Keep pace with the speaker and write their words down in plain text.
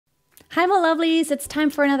Hi my lovelies, it's time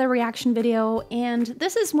for another reaction video, and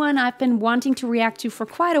this is one I've been wanting to react to for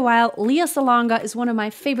quite a while. Lea Salonga is one of my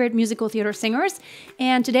favorite musical theater singers,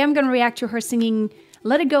 and today I'm going to react to her singing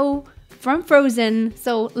Let It Go from Frozen,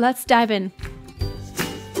 so let's dive in.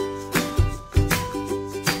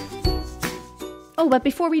 Oh, but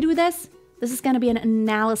before we do this is going to be an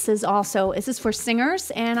analysis also. This is for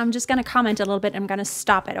singers, and I'm just going to comment a little bit and I'm going to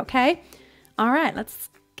stop it, okay? All right, let's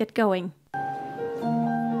get going.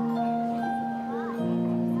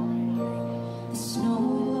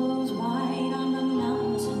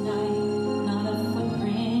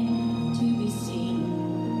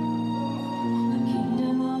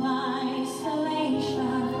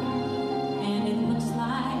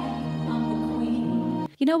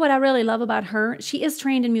 You know what I really love about her? She is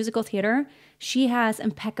trained in musical theater. She has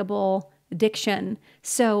impeccable diction.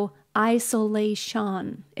 So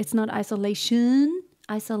isolation. It's not isolation,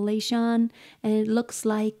 isolation. And it looks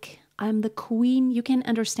like I'm the queen. You can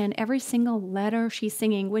understand every single letter she's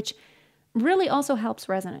singing, which really also helps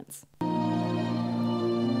resonance.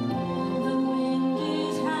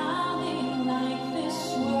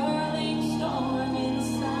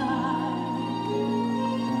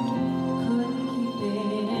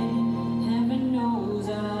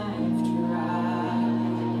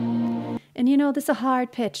 And you know, this is a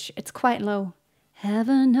hard pitch. It's quite low.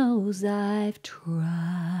 Heaven knows I've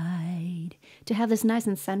tried to have this nice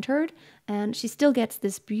and centered. And she still gets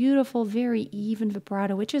this beautiful, very even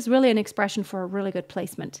vibrato, which is really an expression for a really good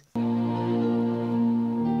placement.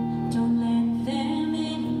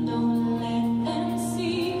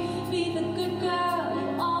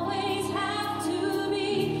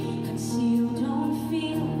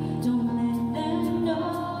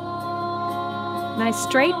 Nice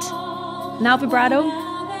straight. Now vibrato.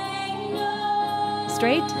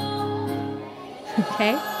 Straight.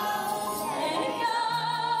 Okay.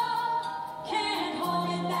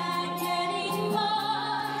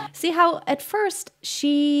 See how at first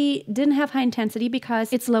she didn't have high intensity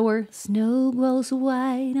because it's lower. Snow glows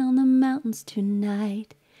white on the mountains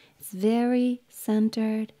tonight. It's very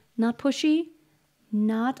centered, not pushy,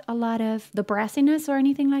 not a lot of the brassiness or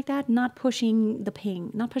anything like that, not pushing the ping,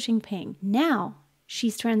 not pushing ping. Now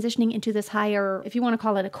she's transitioning into this higher, if you want to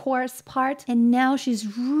call it a chorus part. And now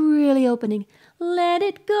she's really opening. Let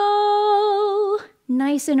it go.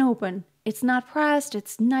 Nice and open. It's not pressed.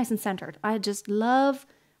 It's nice and centered. I just love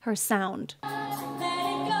her sound. Let it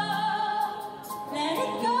go. Let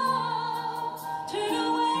it go. Turn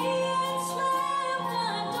away and slam the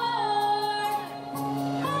door.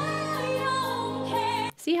 I don't care.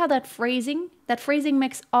 See how that phrasing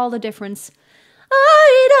makes all the difference.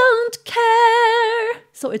 I don't care.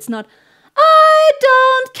 So it's not, I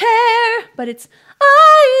don't care, but it's,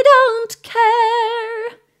 I don't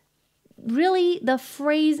care. Really, the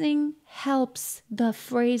phrasing helps the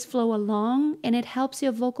phrase flow along, and it helps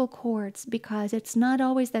your vocal cords because it's not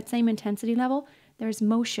always that same intensity level. There's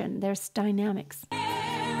motion, there's dynamics.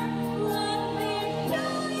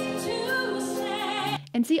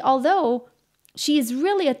 And see, although she is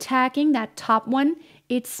really attacking that top one,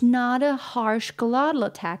 it's not a harsh glottal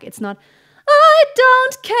attack. It's not, I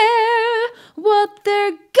don't care what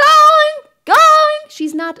they're going.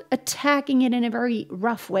 She's not attacking it in a very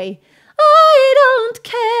rough way. I don't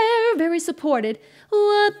care, very supported,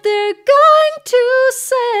 what they're going to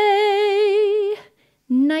say.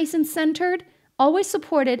 Nice and centered, always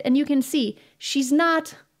supported, and you can see she's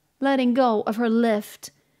not letting go of her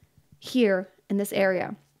lift here in this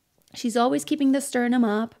area. She's always keeping the sternum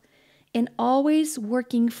up and always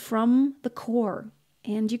working from the core.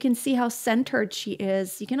 And you can see how centered she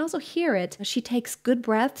is. You can also hear it. She takes good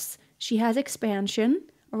breaths. She has expansion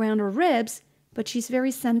around her ribs, but she's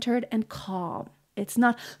very centered and calm. It's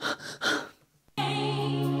not...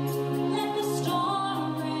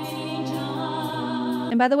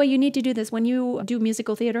 And by the way, you need to do this when you do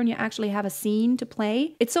musical theater and you actually have a scene to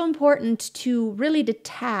play. It's so important to really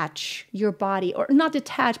detach your body, or not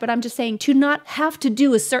detach, but I'm just saying to not have to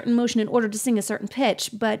do a certain motion in order to sing a certain pitch,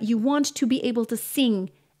 but you want to be able to sing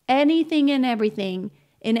anything and everything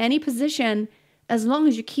in any position as long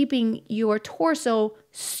as you're keeping your torso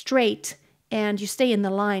straight and you stay in the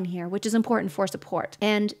line here, which is important for support.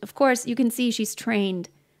 And of course, you can see she's trained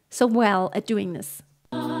so well at doing this.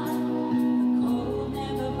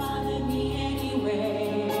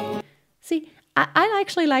 See, I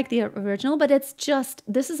actually like the original, but it's just,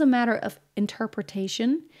 this is a matter of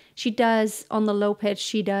interpretation. She does, on the low pitch,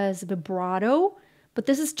 she does vibrato, but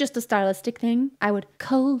this is just a stylistic thing. I would,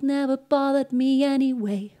 cold never bothered me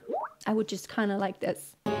anyway. I would just kind of like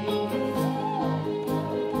this. It's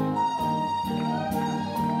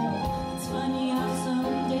funny how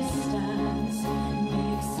some distance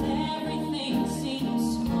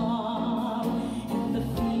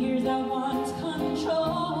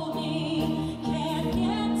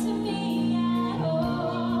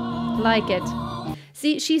Like it.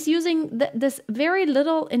 See, she's using this very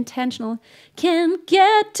little intentional, can't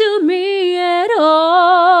get to me at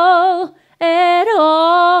all, at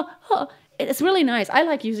all. It's really nice. I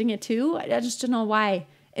like using it too. I just don't know why.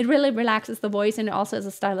 It really relaxes the voice, and it also is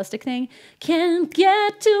a stylistic thing. Can't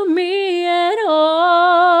get to me at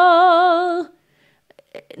all.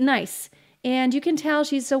 Nice. And you can tell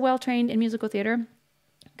she's so well trained in musical theater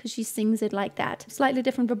because she sings it like that. Slightly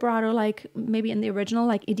different vibrato, like maybe in the original,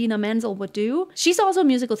 like Idina Menzel would do. She's also a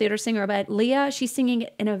musical theater singer, but Lea, she's singing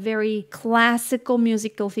it in a very classical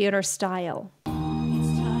musical theater style.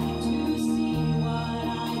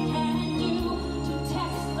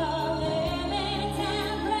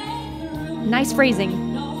 Nice phrasing.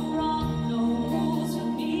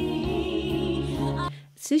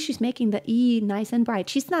 See, she's making the E nice and bright.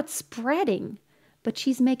 She's not spreading, but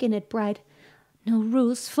she's making it bright. No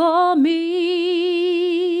rules for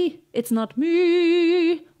me. It's not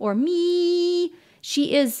me or me.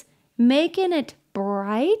 She is making it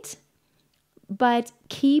bright, but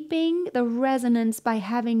keeping the resonance by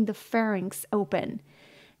having the pharynx open.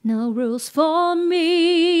 No rules for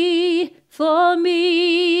me, for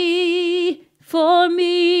me, for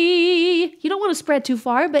me. You don't want to spread too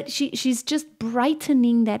far, but she's just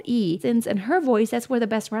brightening that E. Since in her voice, that's where the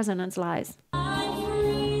best resonance lies.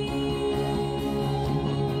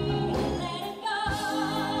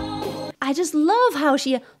 I just love how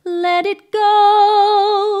she let it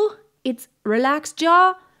go. It's relaxed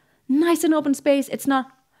jaw, nice and open space. It's not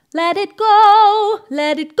let it go,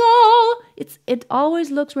 let it go. It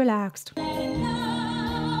always looks relaxed.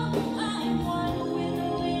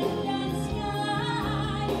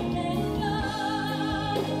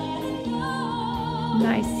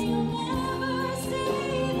 Nice.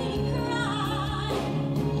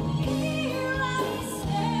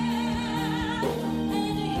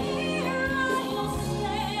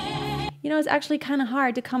 You know, it's actually kind of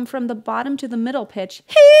hard to come from the bottom to the middle pitch.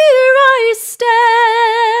 Here I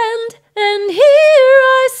stand, and here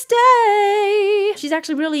I stay. She's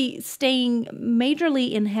actually really staying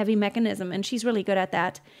majorly in heavy mechanism, and she's really good at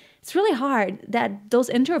that. It's really hard, those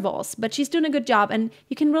intervals, but she's doing a good job, and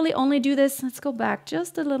you can really only do this. Let's go back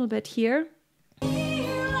just a little bit here. So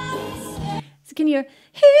you can hear,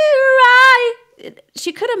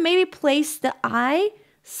 she could have maybe placed the I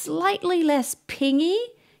slightly less pingy,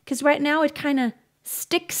 because right now it kind of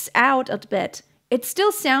sticks out a bit. It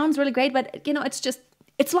still sounds really great, but you know, it's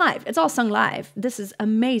live. It's all sung live. This is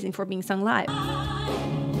amazing for being sung live.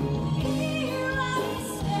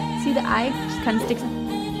 See the I just kind of sticks.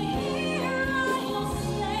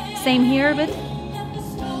 Same here a bit.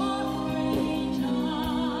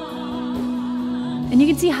 And you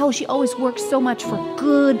can see how she always works so much for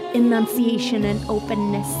good enunciation and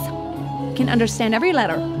openness. You can understand every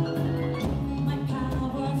letter.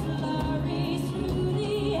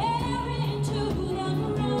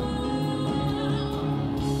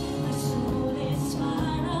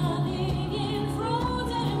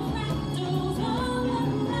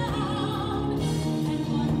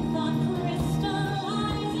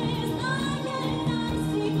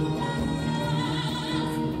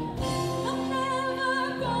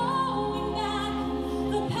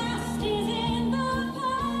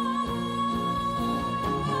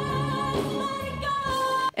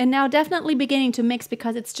 And now definitely beginning to mix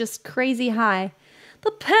because it's just crazy high. The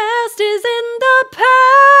past is in the past.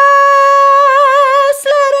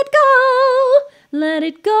 Let it go. Let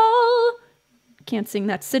it go. Can't sing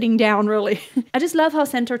that sitting down, really. I just love how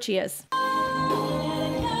centered she is.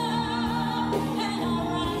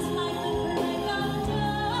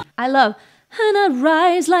 I love, and I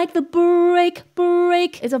rise like the break.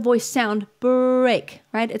 It's a voice sound, break,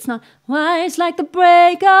 right? It's not rise like the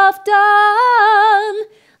break of dawn.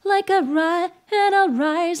 Like a rise, and I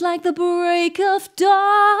rise like the break of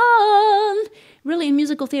dawn. Really, in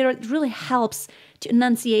musical theater, it really helps to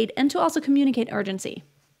enunciate and to also communicate urgency.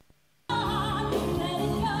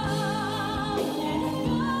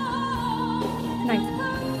 Nice.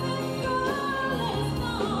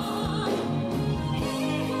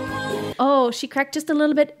 Oh, she cracked just a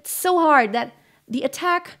little bit. It's so hard that the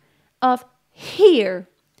attack of here,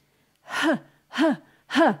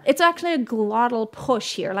 it's actually a glottal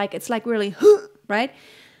push here. Like it's like really, right?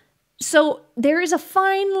 So there is a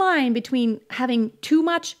fine line between having too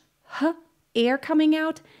much air coming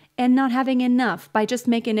out and not having enough by just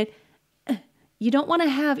making it. You don't want to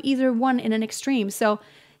have either one in an extreme. So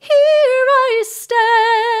here I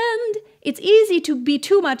stand. It's easy to be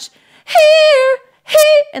too much here,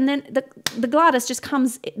 and then the glottis just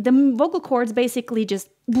comes. The vocal cords basically just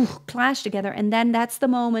clash together, and then that's the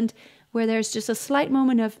moment where there's just a slight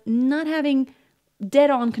moment of not having dead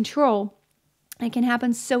on control. It can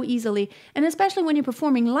happen so easily. And especially when you're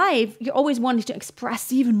performing live, you're always wanting to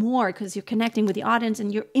express even more because you're connecting with the audience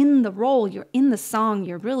and you're in the role, you're in the song,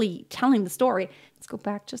 you're really telling the story. Let's go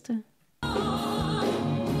back just to...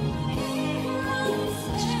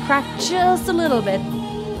 Just crack just a little bit.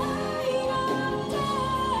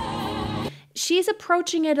 She's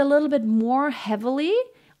approaching it a little bit more heavily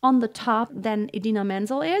on the top than Idina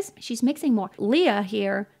Menzel is. She's mixing more. Lea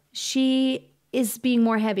here, she is being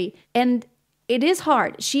more heavy. And it is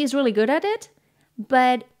hard. She is really good at it,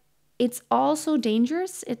 but it's also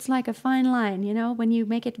dangerous. It's like a fine line, you know, when you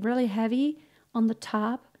make it really heavy on the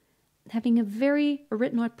top, having a very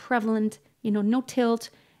arytenoid prevalent, you know, no tilt,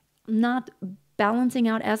 not balancing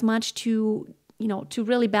out as much to, you know, to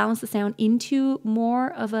really balance the sound into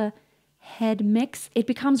more of a head mix. It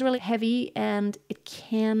becomes really heavy and it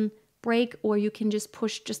can break, or you can just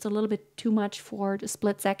push just a little bit too much for a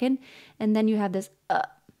split second. And then you have this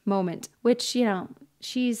moment, which, you know,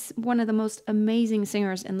 she's one of the most amazing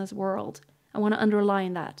singers in this world. I want to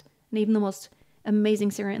underline that. And even the most amazing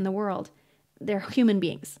singer in the world, they're human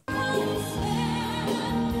beings.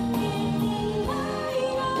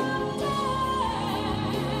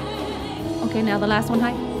 Okay, now the last one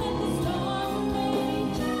high.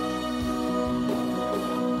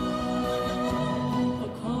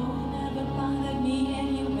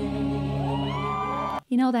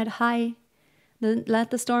 You know that high,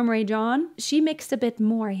 Let the Storm Rage On? She mixed a bit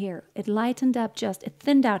more here. It lightened up it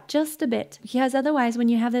thinned out just a bit. Because otherwise, when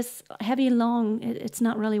you have this heavy long, it's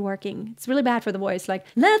not really working. It's really bad for the voice. Like,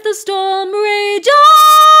 let the storm rage on!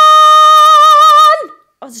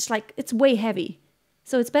 I was just like, it's way heavy.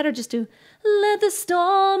 So it's better just to let the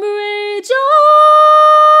storm rage on!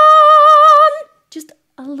 Just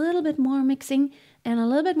a little bit more mixing and a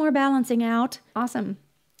little bit more balancing out. Awesome.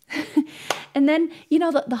 And then, you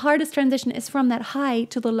know, the hardest transition is from that high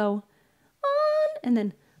to the low. On, and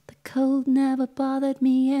then, the cold never bothered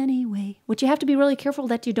me anyway. Which you have to be really careful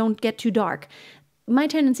that you don't get too dark. My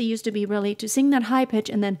tendency used to be really to sing that high pitch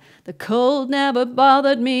and then, the cold never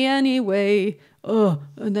bothered me anyway. And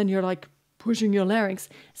then you're like pushing your larynx.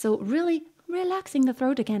 So really relaxing the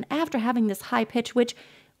throat again after having this high pitch, which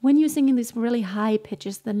when you're singing these really high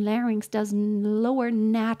pitches, the larynx does lower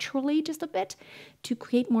naturally just a bit to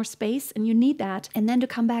create more space, and you need that. And then to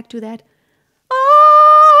come back to that,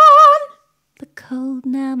 on! The cold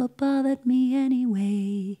never bothered me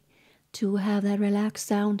anyway. To have that relaxed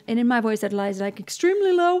sound. And in my voice, that lies like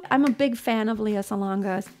extremely low. I'm a big fan of Lea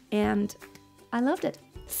Salonga, and I loved it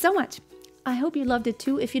so much. I hope you loved it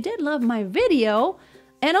too. If you did love my video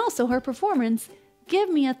and also her performance, give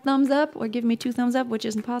me a thumbs up or give me 2 thumbs up, which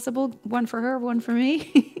isn't possible. One for her, one for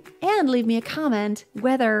me. And leave me a comment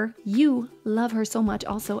whether you love her so much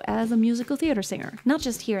also as a musical theater singer, not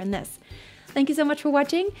just here in this. Thank you so much for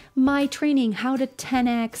watching my training, how to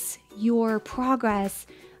 10x your progress.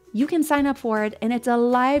 You can sign up for it, and it's a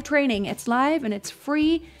live training. It's live and it's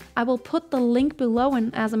free. I will put the link below,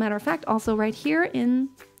 and as a matter of fact, also right here in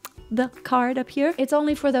the card up here. It's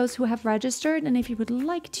only for those who have registered, and if you would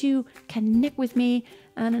like to connect with me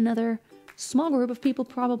and another small group of people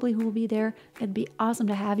probably who will be there, it'd be awesome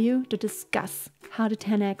to have you to discuss how to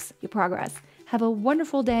 10x your progress. Have a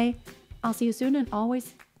wonderful day. I'll see you soon, and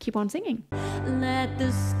always keep on singing. Let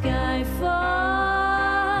the sky fall.